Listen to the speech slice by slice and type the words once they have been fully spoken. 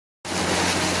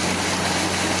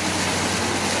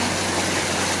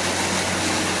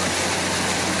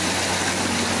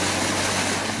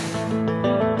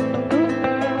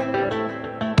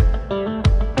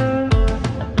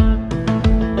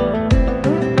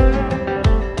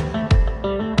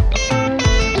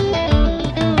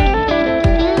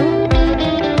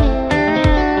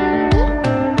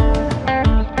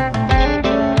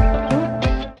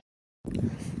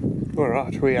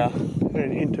we are at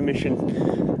an intermission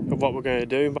of what we're going to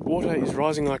do. But water is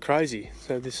rising like crazy,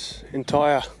 so this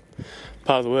entire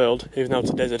part of the world, even though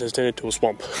it's a desert, has turned into a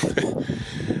swamp.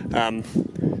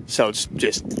 So it's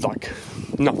just like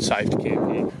not safe to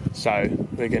camp here. So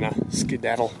we're going to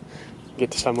skedaddle,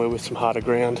 get to somewhere with some harder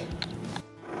ground.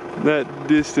 That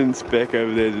distant speck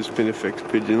over there is a spinifex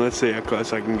pigeon. Let's see how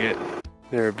close I can get.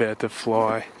 They're about to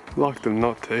fly. I'd like them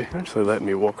not to. Actually let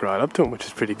me walk right up to them, which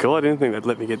is pretty cool. I didn't think they'd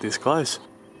let me get this close.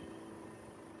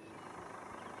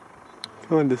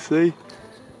 Kind of see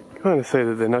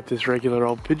that they're not just regular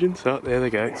old pigeons. Oh, there they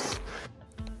go. I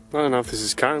don't know if this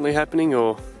is currently happening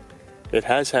or it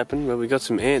has happened, but we got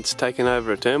some ants taking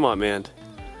over a termite mound.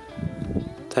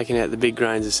 Taking out the big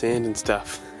grains of sand and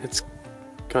stuff. It's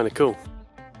kind of cool.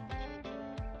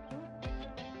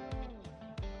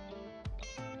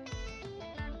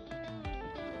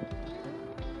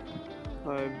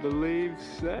 I believe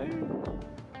so.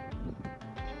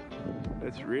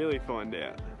 Let's really find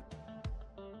out.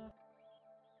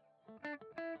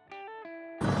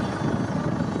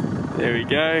 There we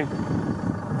go.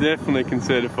 Definitely can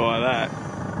certify that.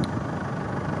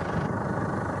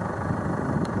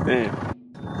 Damn.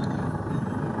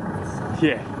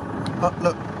 Yeah. Oh,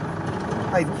 look.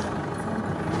 Hey,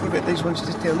 what about these ones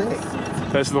just down there?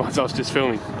 Those are the ones I was just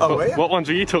filming. Oh, were you? What ones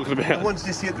were you talking about? The ones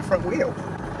just here at the front wheel.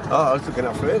 Oh, I was looking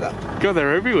up further. God,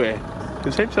 they're everywhere.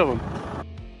 There's heaps of them.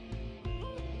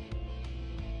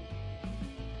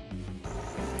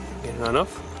 Getting run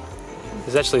off.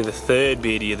 It's actually the third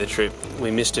beardie of the trip.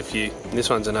 We missed a few. This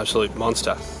one's an absolute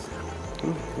monster.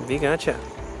 Big, aren't you?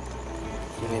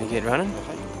 You gonna get running?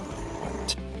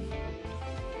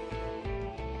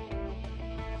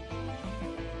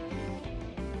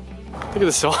 Look at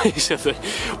the size of it.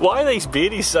 Why are these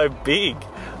beardies so big?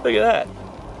 Look at that.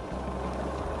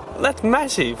 That's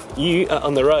massive. You are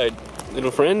on the road,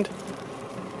 little friend.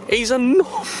 He's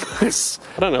enormous.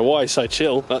 I don't know why he's so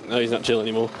chill. Oh, no, he's not chill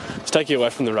anymore. Let's take you away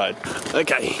from the road.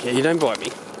 Okay, yeah, you don't bite me.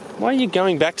 Why are you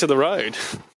going back to the road?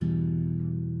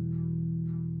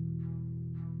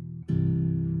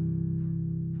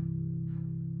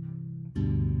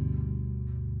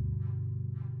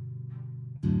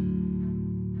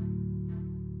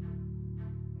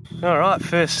 Alright,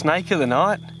 first snake of the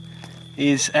night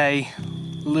is a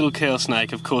little curl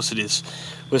snake. Of course it is.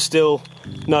 We're still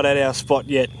not at our spot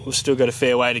yet. We've still got a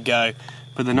fair way to go.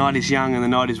 But the night is young and the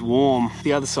night is warm.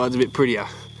 The other side's a bit prettier.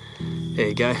 There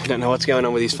you go. I don't know what's going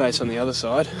on with his face on the other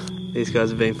side. These guys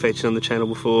have been featured on the channel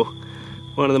before.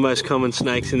 One of the most common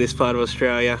snakes in this part of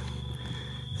Australia.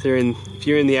 If you're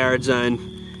in the arid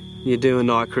zone, you're doing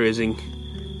night cruising,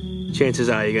 chances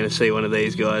are you're going to see one of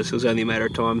these guys. It was only a matter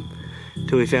of time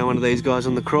till we found one of these guys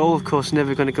on the crawl. Of course,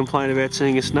 never going to complain about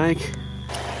seeing a snake.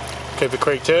 Cooper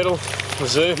Creek turtle,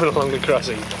 zooming along the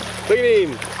crossing. Look at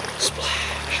him!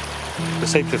 Splash!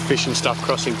 There's heaps of fish and stuff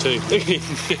crossing too. Look at him!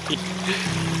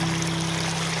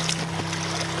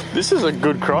 This is a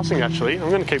good crossing actually. I'm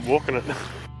going to keep walking it.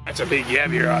 That's a big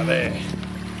yabby right there.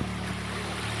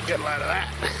 Get a load of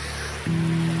that.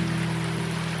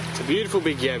 It's a beautiful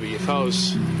big yabby. If I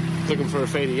was looking for a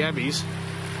feed of yabbies,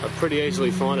 I'd pretty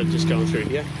easily find it just going through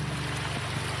here.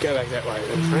 Go back that way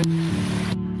then,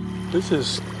 friend. This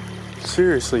is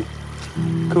seriously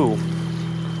cool.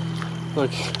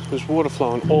 Like, there's water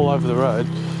flowing all over the road.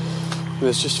 And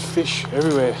there's just fish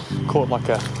everywhere. Caught like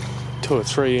a 2 or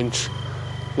 3 inch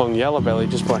long yellow belly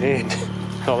just by hand.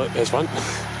 Oh look, there's one.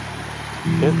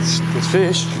 Yeah, there's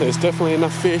fish. There's definitely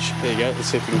enough fish. There you go. Let's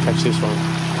see if we can catch this one.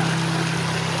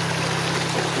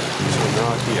 This one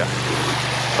right here.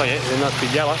 Oh yeah, they're not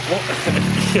big yellow.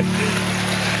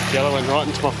 Yellow went right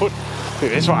into my foot.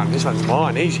 Look at this one. This one's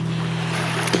mine. Easy.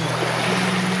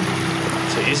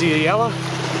 So is he a yellow?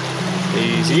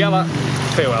 He's a yellow.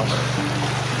 Farewell.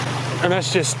 And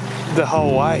that's just the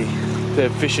whole way the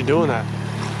fish are doing that.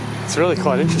 It's really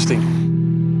quite interesting.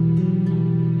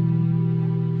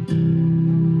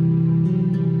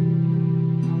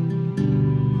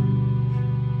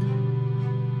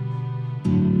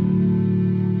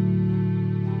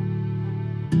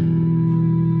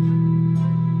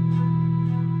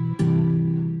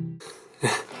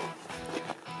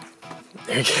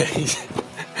 Okay,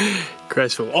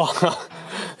 graceful. Oh,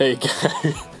 there you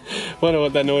go. Wonder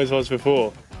what that noise was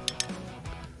before.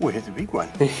 Oh, here's a big one.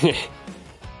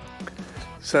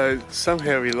 So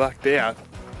somehow we lucked out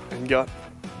and got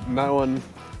no one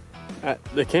at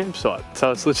the campsite.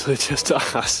 So it's literally just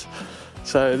us.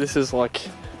 So this is like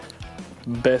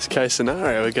best case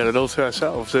scenario. We got it all to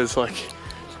ourselves. There's like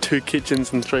 2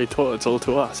 kitchens and 3 toilets all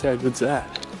to us. How good's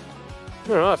that?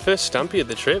 Alright, first stumpy of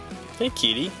the trip. Hey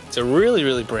kitty. It's a really,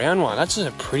 really brown one. That's just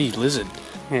a pretty lizard.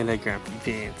 Yeah, they're grumpy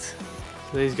pants.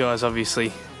 These guys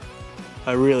obviously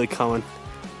are really common,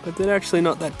 but they're actually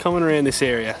not that common around this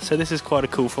area, so this is quite a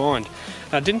cool find.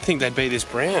 I didn't think they'd be this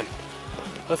brown.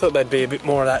 I thought they'd be a bit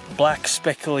more of that black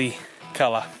speckly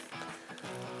colour.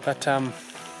 But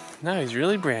no, he's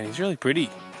really brown, he's really pretty.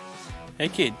 Hey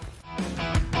kid.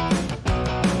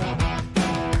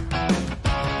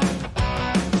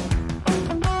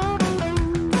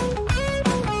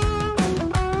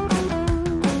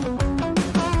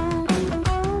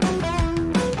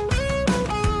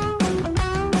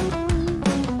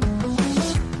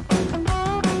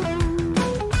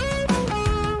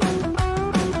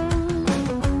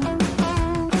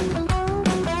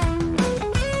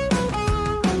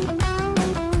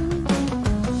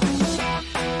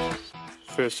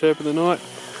 First herp of the night,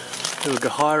 little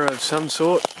Gahyra of some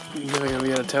sort. You're never going to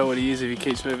be able to tell what he is if he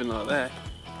keeps moving like that.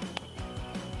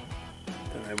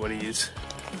 Don't know what he is.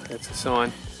 That's a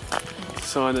sign. It's a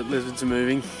sign that lizards are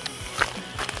moving.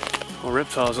 Or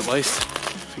reptiles at least.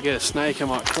 If you get a snake I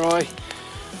might cry.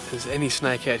 If there's any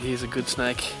snake out here is a good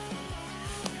snake.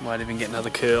 You might even get another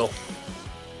curl.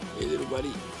 Hey little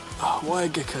buddy. Oh, why are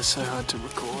geckos so hard to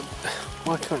record?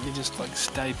 Why can't you just like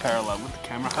stay parallel with the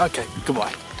camera? Okay,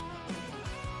 goodbye.